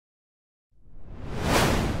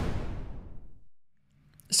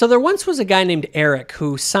So there once was a guy named Eric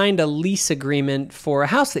who signed a lease agreement for a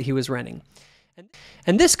house that he was renting.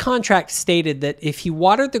 And this contract stated that if he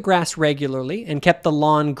watered the grass regularly and kept the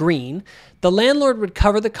lawn green, the landlord would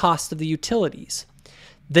cover the cost of the utilities.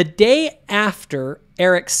 The day after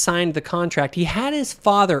Eric signed the contract, he had his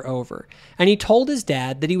father over, and he told his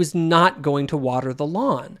dad that he was not going to water the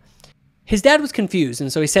lawn. His dad was confused,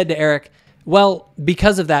 and so he said to Eric, well,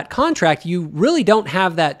 because of that contract, you really don't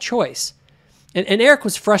have that choice. And Eric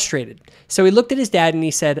was frustrated. So he looked at his dad and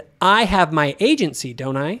he said, I have my agency,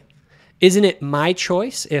 don't I? Isn't it my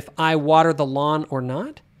choice if I water the lawn or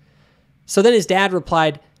not? So then his dad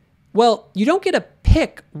replied, well, you don't get to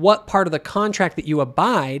pick what part of the contract that you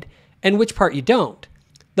abide and which part you don't.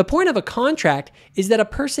 The point of a contract is that a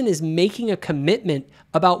person is making a commitment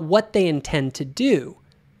about what they intend to do.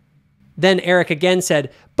 Then Eric again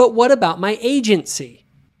said, but what about my agency?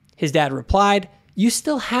 His dad replied, you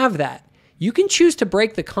still have that. You can choose to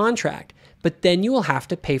break the contract, but then you will have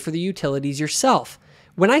to pay for the utilities yourself.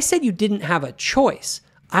 When I said you didn't have a choice,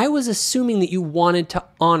 I was assuming that you wanted to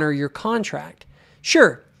honor your contract.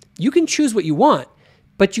 Sure, you can choose what you want,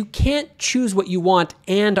 but you can't choose what you want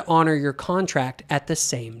and honor your contract at the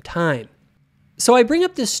same time. So I bring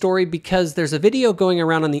up this story because there's a video going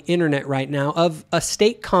around on the internet right now of a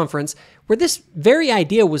stake conference where this very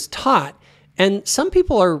idea was taught, and some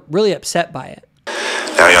people are really upset by it.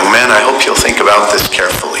 Now, young men, I hope you'll think about this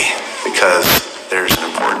carefully, because there's an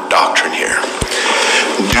important doctrine here.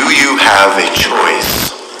 Do you have a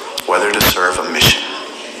choice whether to serve a mission?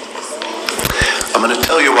 I'm going to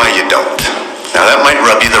tell you why you don't. Now, that might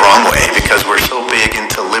rub you the wrong way, because we're so big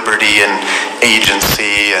into liberty and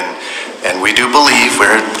agency, and we do believe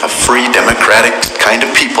we're a free, democratic kind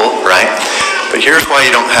of people, right? But here's why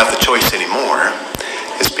you don't have the choice anymore.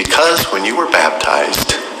 It's because when you were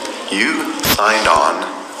baptized, you signed on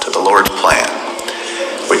to the Lord's plan,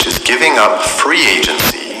 which is giving up free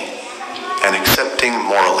agency and accepting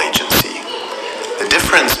moral agency. The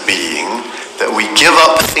difference being that we give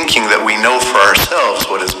up thinking that we know for ourselves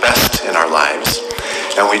what is best in our lives,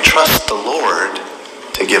 and we trust the Lord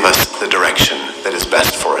to give us the direction that is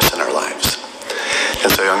best for us in our lives. And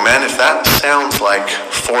so, young men, if that sounds like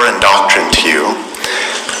foreign doctrine to you,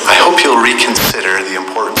 I hope you'll reconsider the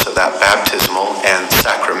importance of that baptismal and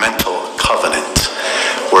sacramental covenant,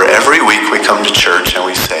 where every week we come to church and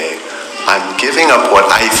we say, I'm giving up what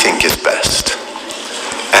I think is best,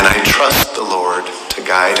 and I trust the Lord to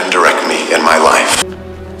guide and direct me in my life.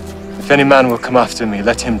 If any man will come after me,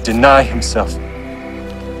 let him deny himself,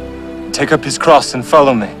 and take up his cross and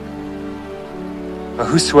follow me. For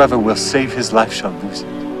whosoever will save his life shall lose it,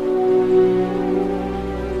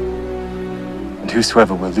 and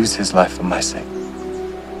whosoever will lose his life for my sake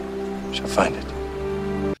shall find it.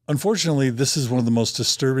 Unfortunately, this is one of the most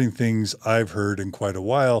disturbing things I've heard in quite a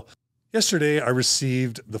while. Yesterday, I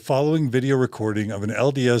received the following video recording of an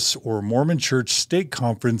LDS or Mormon Church stake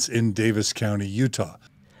conference in Davis County, Utah.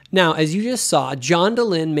 Now, as you just saw, John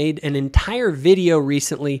Dehlin made an entire video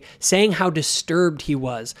recently saying how disturbed he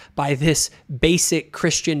was by this basic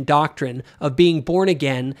Christian doctrine of being born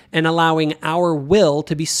again and allowing our will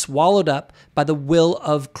to be swallowed up by the will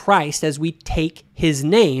of Christ as we take his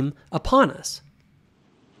name upon us.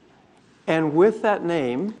 And with that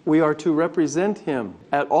name, we are to represent him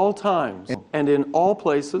at all times and in all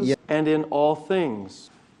places and in all things.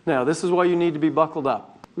 Now, this is why you need to be buckled up.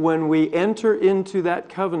 When we enter into that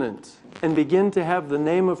covenant and begin to have the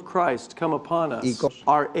name of Christ come upon us,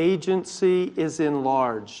 our agency is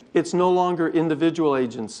enlarged. It's no longer individual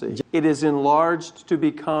agency. It is enlarged to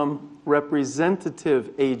become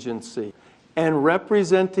representative agency and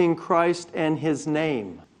representing Christ and his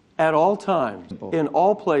name at all times, in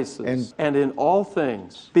all places, and in all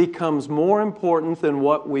things becomes more important than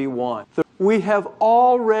what we want. We have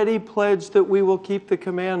already pledged that we will keep the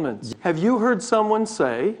commandments. Have you heard someone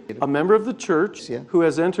say, a member of the church who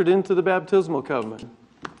has entered into the baptismal covenant,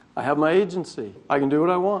 I have my agency, I can do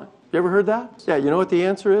what I want? You ever heard that? Yeah, you know what the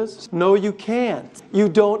answer is? No, you can't. You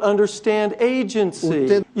don't understand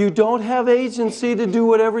agency. You don't have agency to do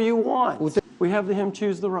whatever you want. We have the hymn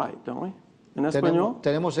Choose the Right, don't we? In español?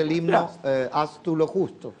 Tenemos el himno, haz tú lo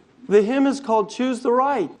justo. The hymn is called Choose the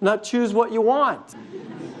Right, not choose what you want.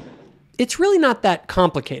 It's really not that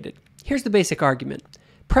complicated. Here's the basic argument.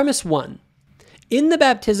 Premise 1. In the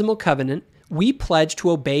baptismal covenant, we pledge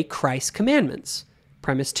to obey Christ's commandments.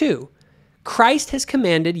 Premise 2. Christ has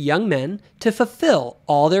commanded young men to fulfill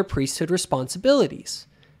all their priesthood responsibilities.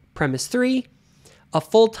 Premise 3. A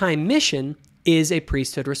full-time mission is a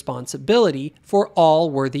priesthood responsibility for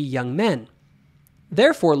all worthy young men.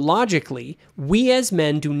 Therefore, logically, we as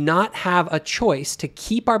men do not have a choice to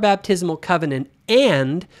keep our baptismal covenant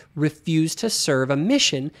and refuse to serve a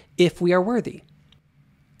mission if we are worthy.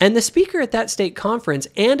 And the speaker at that stake conference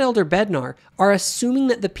and Elder Bednar are assuming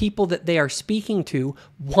that the people that they are speaking to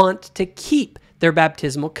want to keep their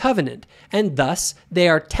baptismal covenant, and thus they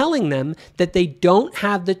are telling them that they don't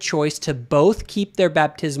have the choice to both keep their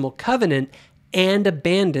baptismal covenant and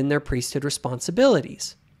abandon their priesthood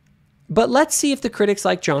responsibilities. But let's see if the critics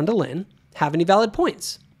like John Dehlin have any valid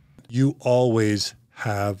points. You always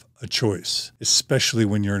have a choice, especially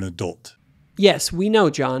when you're an adult. Yes, we know,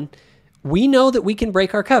 John. We know that we can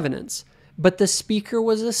break our covenants, but the speaker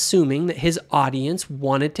was assuming that his audience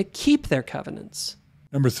wanted to keep their covenants.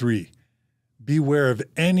 Number 3, beware of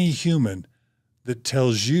any human that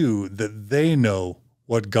tells you that they know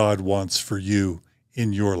what God wants for you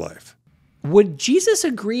in your life. Would Jesus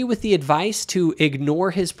agree with the advice to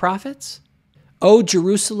ignore his prophets? O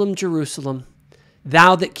Jerusalem, Jerusalem,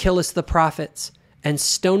 thou that killest the prophets, and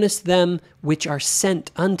stonest them which are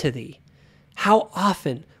sent unto thee. How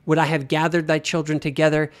often would I have gathered thy children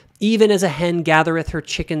together, even as a hen gathereth her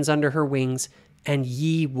chickens under her wings, and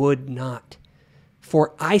ye would not.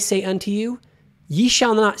 For I say unto you, ye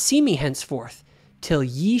shall not see me henceforth, till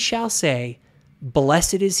ye shall say,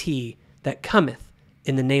 Blessed is he that cometh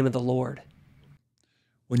in the name of the Lord.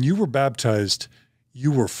 When you were baptized,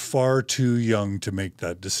 you were far too young to make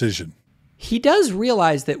that decision. He does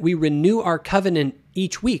realize that we renew our covenant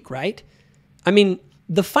each week, right? I mean,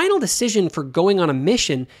 the final decision for going on a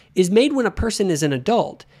mission is made when a person is an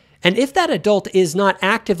adult. And if that adult is not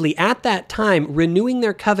actively at that time renewing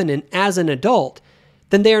their covenant as an adult,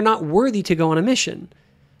 then they are not worthy to go on a mission.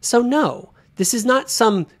 So no, this is not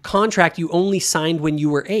some contract you only signed when you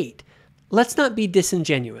were 8. Let's not be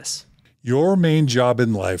disingenuous. Your main job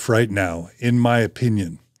in life right now, in my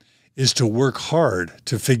opinion, is to work hard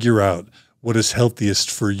to figure out what is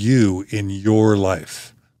healthiest for you in your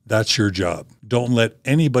life. That's your job. Don't let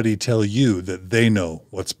anybody tell you that they know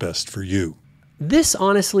what's best for you. This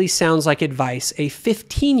honestly sounds like advice a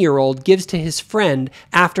 15-year-old gives to his friend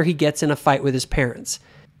after he gets in a fight with his parents.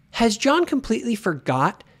 Has John completely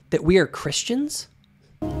forgot that we are Christians?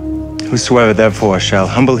 Whosoever therefore shall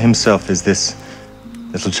humble himself as this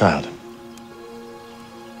little child,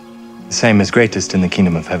 the same is greatest in the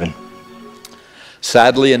kingdom of heaven.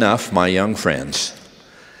 Sadly enough, my young friends,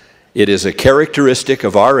 it is a characteristic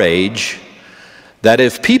of our age that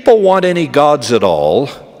if people want any gods at all,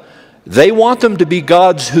 they want them to be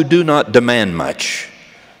gods who do not demand much.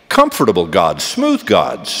 Comfortable gods, smooth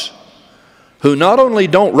gods, who not only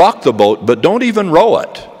don't rock the boat, but don't even row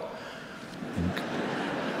it.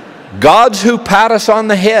 Gods who pat us on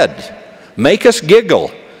the head, make us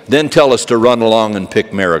giggle, then tell us to run along and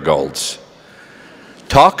pick marigolds.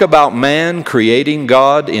 Talk about man creating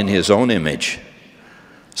God in his own image.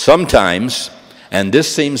 Sometimes, and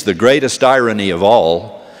this seems the greatest irony of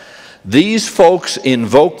all, these folks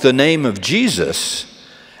invoke the name of Jesus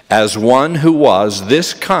as one who was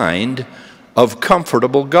this kind of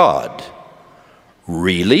comfortable God.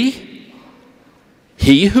 Really?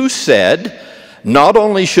 He who said, not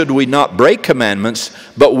only should we not break commandments,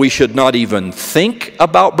 but we should not even think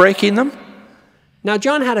about breaking them? Now,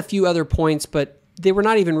 John had a few other points, but they were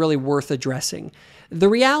not even really worth addressing. The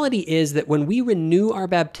reality is that when we renew our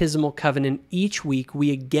baptismal covenant each week,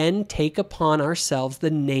 we again take upon ourselves the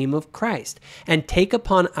name of Christ and take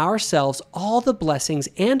upon ourselves all the blessings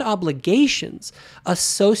and obligations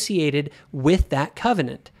associated with that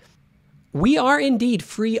covenant. We are indeed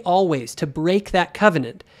free always to break that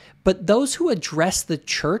covenant, but those who address the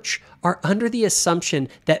church are under the assumption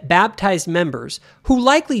that baptized members, who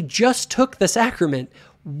likely just took the sacrament,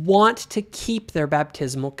 want to keep their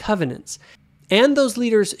baptismal covenants. And those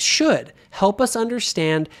leaders should help us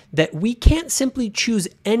understand that we can't simply choose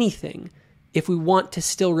anything if we want to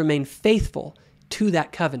still remain faithful to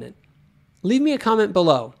that covenant. Leave me a comment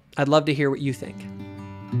below. I'd love to hear what you think.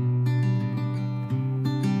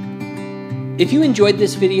 If you enjoyed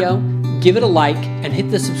this video, give it a like and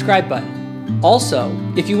hit the subscribe button. Also,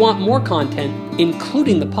 if you want more content,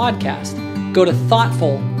 including the podcast, go to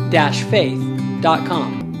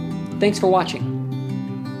thoughtful-faith.com. Thanks for watching.